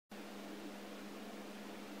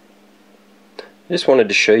I just wanted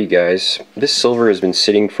to show you guys, this silver has been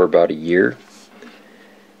sitting for about a year,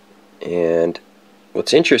 and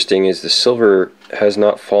what's interesting is the silver has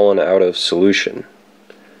not fallen out of solution.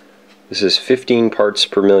 This is 15 parts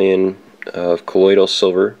per million of colloidal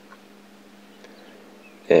silver,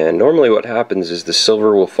 and normally what happens is the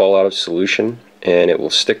silver will fall out of solution and it will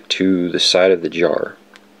stick to the side of the jar.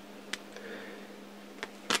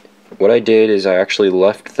 What I did is I actually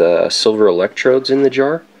left the silver electrodes in the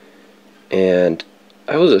jar, and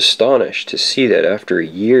I was astonished to see that after a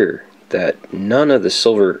year that none of the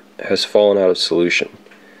silver has fallen out of solution.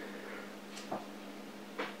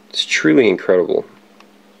 It's truly incredible.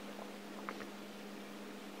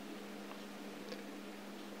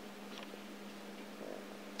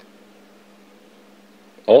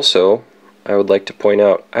 Also, I would like to point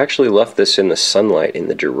out, I actually left this in the sunlight, in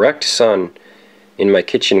the direct sun in my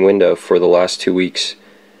kitchen window for the last 2 weeks,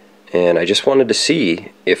 and I just wanted to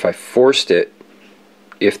see if I forced it,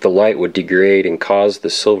 if the light would degrade and cause the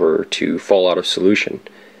silver to fall out of solution.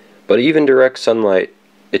 But even direct sunlight,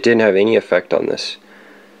 it didn't have any effect on this.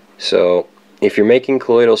 So if you're making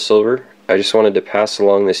colloidal silver, I just wanted to pass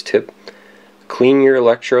along this tip. Clean your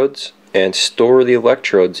electrodes and store the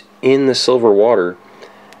electrodes in the silver water.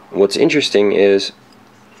 What's interesting is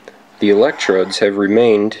the electrodes have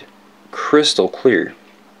remained crystal clear.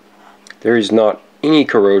 There is not any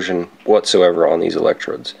corrosion whatsoever on these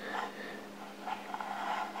electrodes.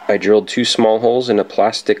 I drilled 2 small holes in a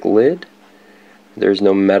plastic lid. There's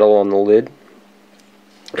no metal on the lid.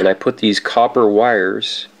 And I put these copper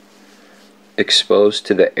wires exposed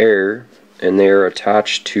to the air, and they are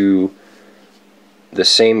attached to the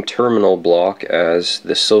same terminal block as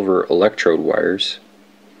the silver electrode wires.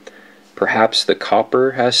 Perhaps the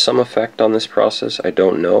copper has some effect on this process, I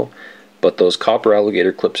don't know, but those copper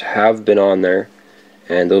alligator clips have been on there,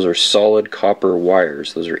 and those are solid copper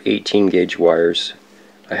wires. Those are 18 gauge wires.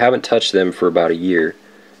 I haven't touched them for about a year,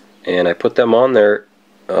 and I put them on there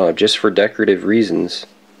just for decorative reasons,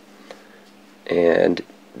 and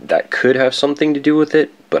that could have something to do with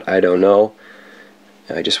it, but I don't know.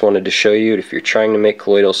 I just wanted to show you, if you're trying to make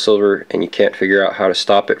colloidal silver and you can't figure out how to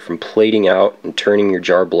stop it from plating out and turning your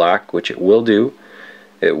jar black, which it will do,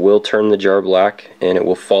 it will turn the jar black and it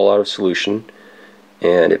will fall out of solution,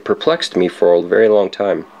 and it perplexed me for a very long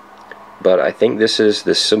time, but I think this is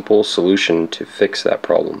the simple solution to fix that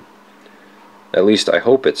problem. At least I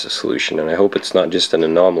hope it's a solution, and I hope it's not just an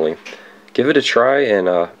anomaly. Give it a try, and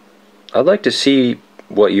I'd like to see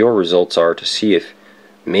what your results are, to see if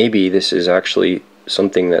maybe this is actually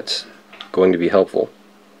something that's going to be helpful.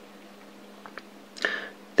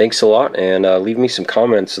 Thanks a lot, and leave me some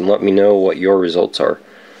comments and let me know what your results are.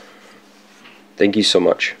 Thank you so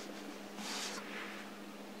much.